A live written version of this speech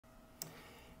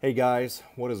Hey guys,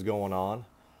 what is going on?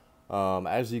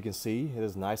 As you can see, it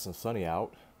is nice and sunny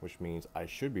out, which means I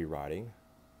should be riding.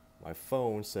 My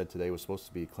phone said today was supposed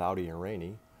to be cloudy and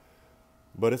rainy,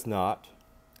 but it's not.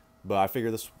 But I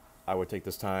figured I would take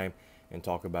this time and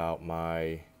talk about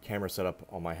my camera setup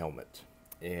on my helmet.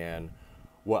 And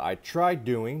what I tried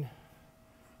doing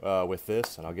with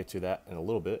this, and I'll get to that in a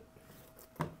little bit,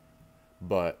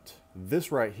 but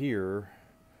this right here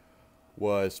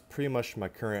was pretty much my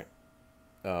current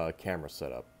camera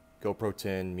setup. GoPro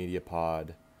 10 media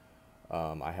pod.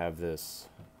 I have this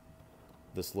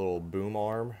little boom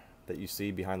arm that you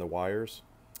see behind the wires.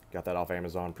 Got that off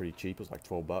Amazon pretty cheap. It was like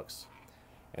 12 bucks.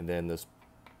 And then this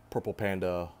Purple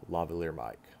Panda lavalier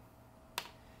mic.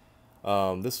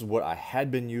 This is what I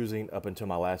had been using up until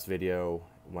my last video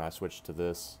when I switched to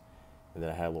this, and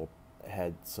then I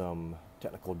had some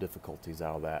technical difficulties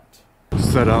out of that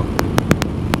setup.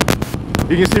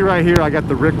 You can see right here I got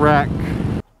the Rick Rack.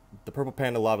 The Purple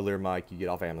Panda lavalier mic you get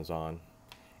off Amazon,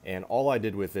 and all I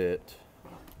did with it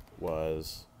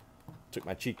was took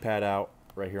my cheek pad out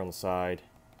right here on the side,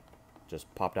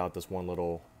 just popped out this one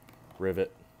little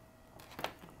rivet,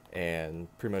 and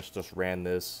pretty much just ran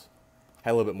this.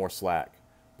 Had a little bit more slack,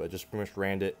 but just pretty much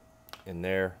ran it in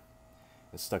there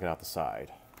and stuck it out the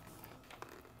side.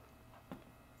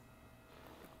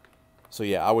 So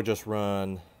yeah, I would just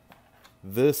run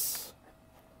this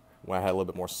when I had a little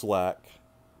bit more slack.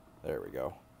 There we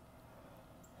go.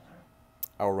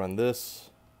 I will run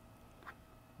this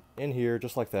in here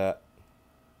just like that.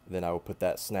 Then I will put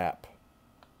that snap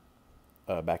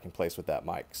back in place with that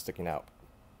mic sticking out.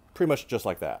 Pretty much just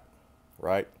like that,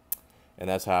 right? And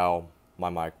that's how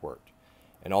my mic worked.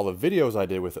 And all the videos I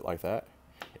did with it like that,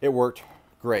 it worked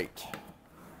great.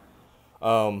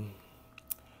 I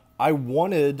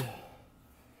wanted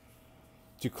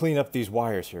to clean up these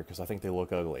wires here because I think they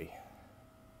look ugly.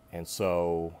 And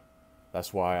so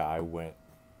that's why I went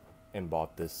and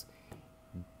bought this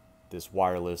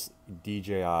wireless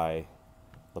DJI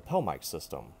lapel mic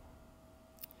system,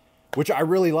 which I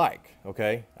really like,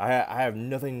 okay? I have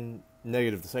nothing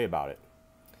negative to say about it.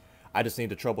 I just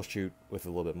need to troubleshoot with it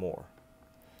a little bit more.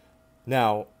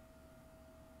 Now,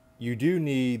 you do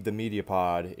need the media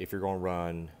pod if you're going to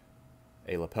run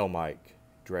a lapel mic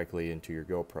directly into your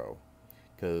GoPro,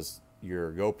 because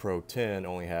your GoPro 10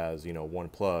 only has, one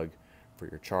plug for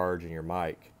your charge and your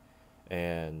mic,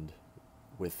 and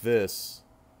with this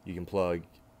you can plug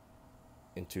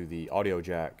into the audio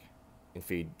jack and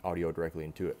feed audio directly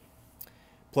into it.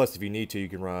 Plus, if you need to, you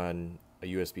can run a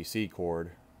USB-C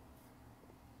cord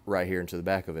right here into the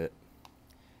back of it,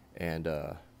 and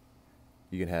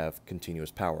you can have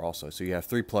continuous power also. So you have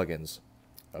 3 plugins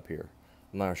up here.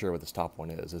 I'm not sure what this top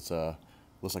one is. It's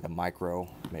looks like a micro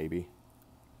maybe.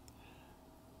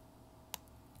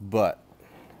 But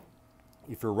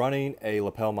if you're running a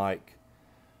lapel mic,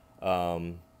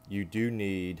 you do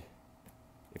need,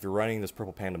 if you're running this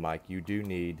Purple Panda mic, you do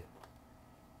need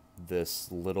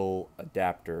this little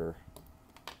adapter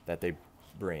that they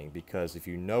bring, because if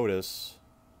you notice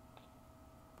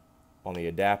on the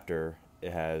adapter,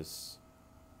 it has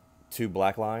 2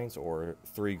 black lines or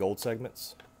 3 gold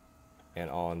segments, and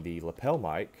on the lapel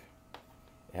mic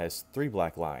it has 3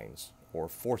 black lines or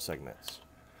 4 segments.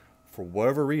 For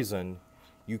whatever reason,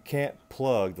 you can't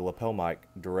plug the lapel mic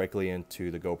directly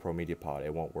into the GoPro media pod.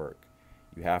 It won't work.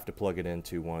 You have to plug it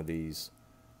into one of these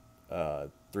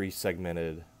 3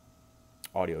 segmented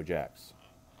audio jacks,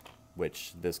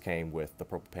 which this came with the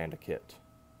Purple Panda kit.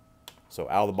 So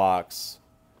out of the box,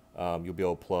 you'll be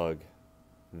able to plug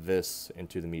this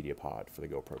into the media pod for the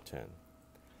GoPro 10.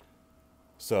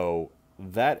 So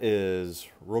that is,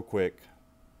 real quick,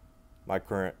 my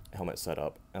current helmet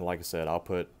setup. And like I said, I'll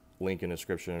put link in the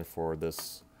description for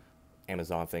this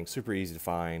Amazon thing. Super easy to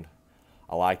find.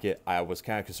 I like it. I was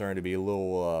kind of concerned to be a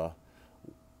little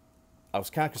I was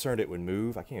kind of concerned it would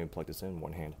move. I can't even plug this in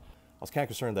one hand. I was kind of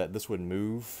concerned that this would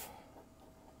move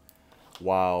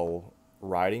while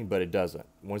riding, but it doesn't.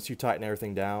 Once you tighten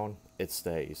everything down, it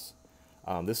stays.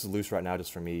 This is loose right now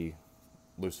just for me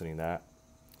loosening that.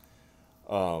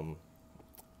 But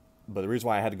the reason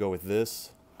why I had to go with this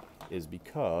is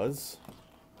because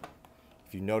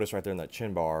if you notice right there in that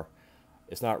chin bar,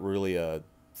 it's not really a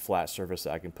flat surface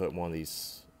that I can put one of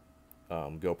these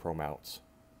GoPro mounts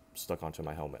stuck onto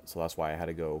my helmet. So that's why I had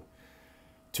to go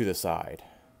to the side.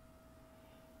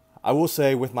 I will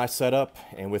say, with my setup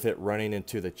and with it running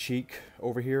into the cheek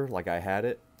over here like I had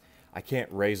it, I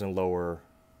can't raise and lower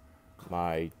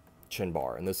my chin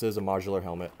bar. And this is a modular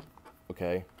helmet,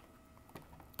 okay?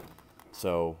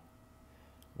 So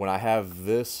when I have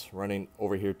this running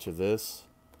over here to this,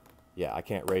 yeah, I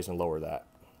can't raise and lower that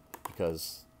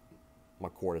because my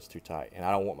cord is too tight, and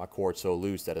I don't want my cord so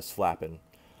loose that it's flapping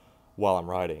while I'm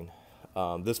riding.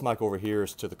 This mic over here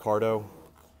is to the Cardo,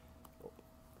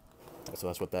 so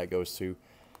that's what that goes to.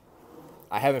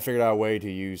 I haven't figured out a way to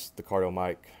use the Cardo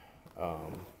mic.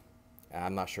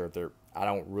 I'm not sure if I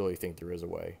don't really think there is a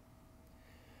way.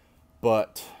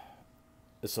 But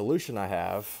the solution I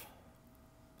have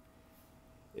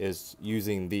is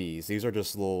using these. These are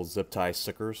just little zip tie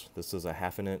stickers. This is a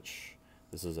 1/2 inch.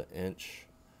 This is 1 inch.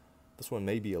 This one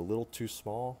may be a little too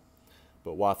small.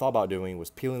 But what I thought about doing was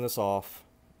peeling this off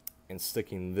and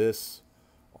sticking this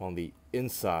on the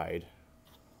inside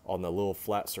on the little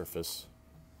flat surface.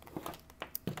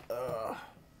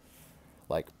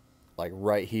 Like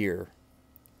right here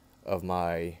of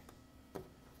my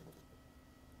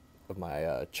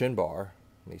chin bar.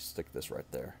 Let me stick this right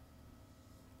there.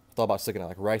 I thought about sticking it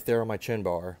like right there on my chin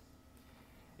bar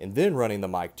and then running the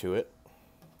mic to it,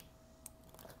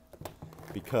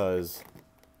 because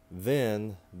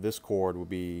then this cord would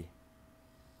be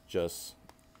just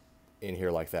in here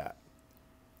like that,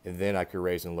 and then I could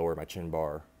raise and lower my chin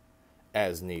bar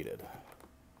as needed.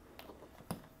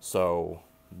 So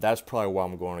that's probably what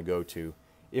I'm going to go to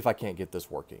if I can't get this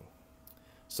working.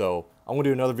 So I'm going to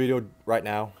do another video right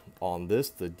now on this,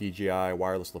 the DJI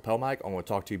wireless lapel mic. I'm going to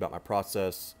talk to you about my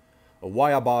process of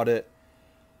why I bought it,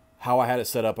 how I had it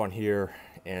set up on here,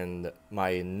 and my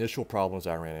initial problems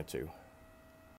I ran into.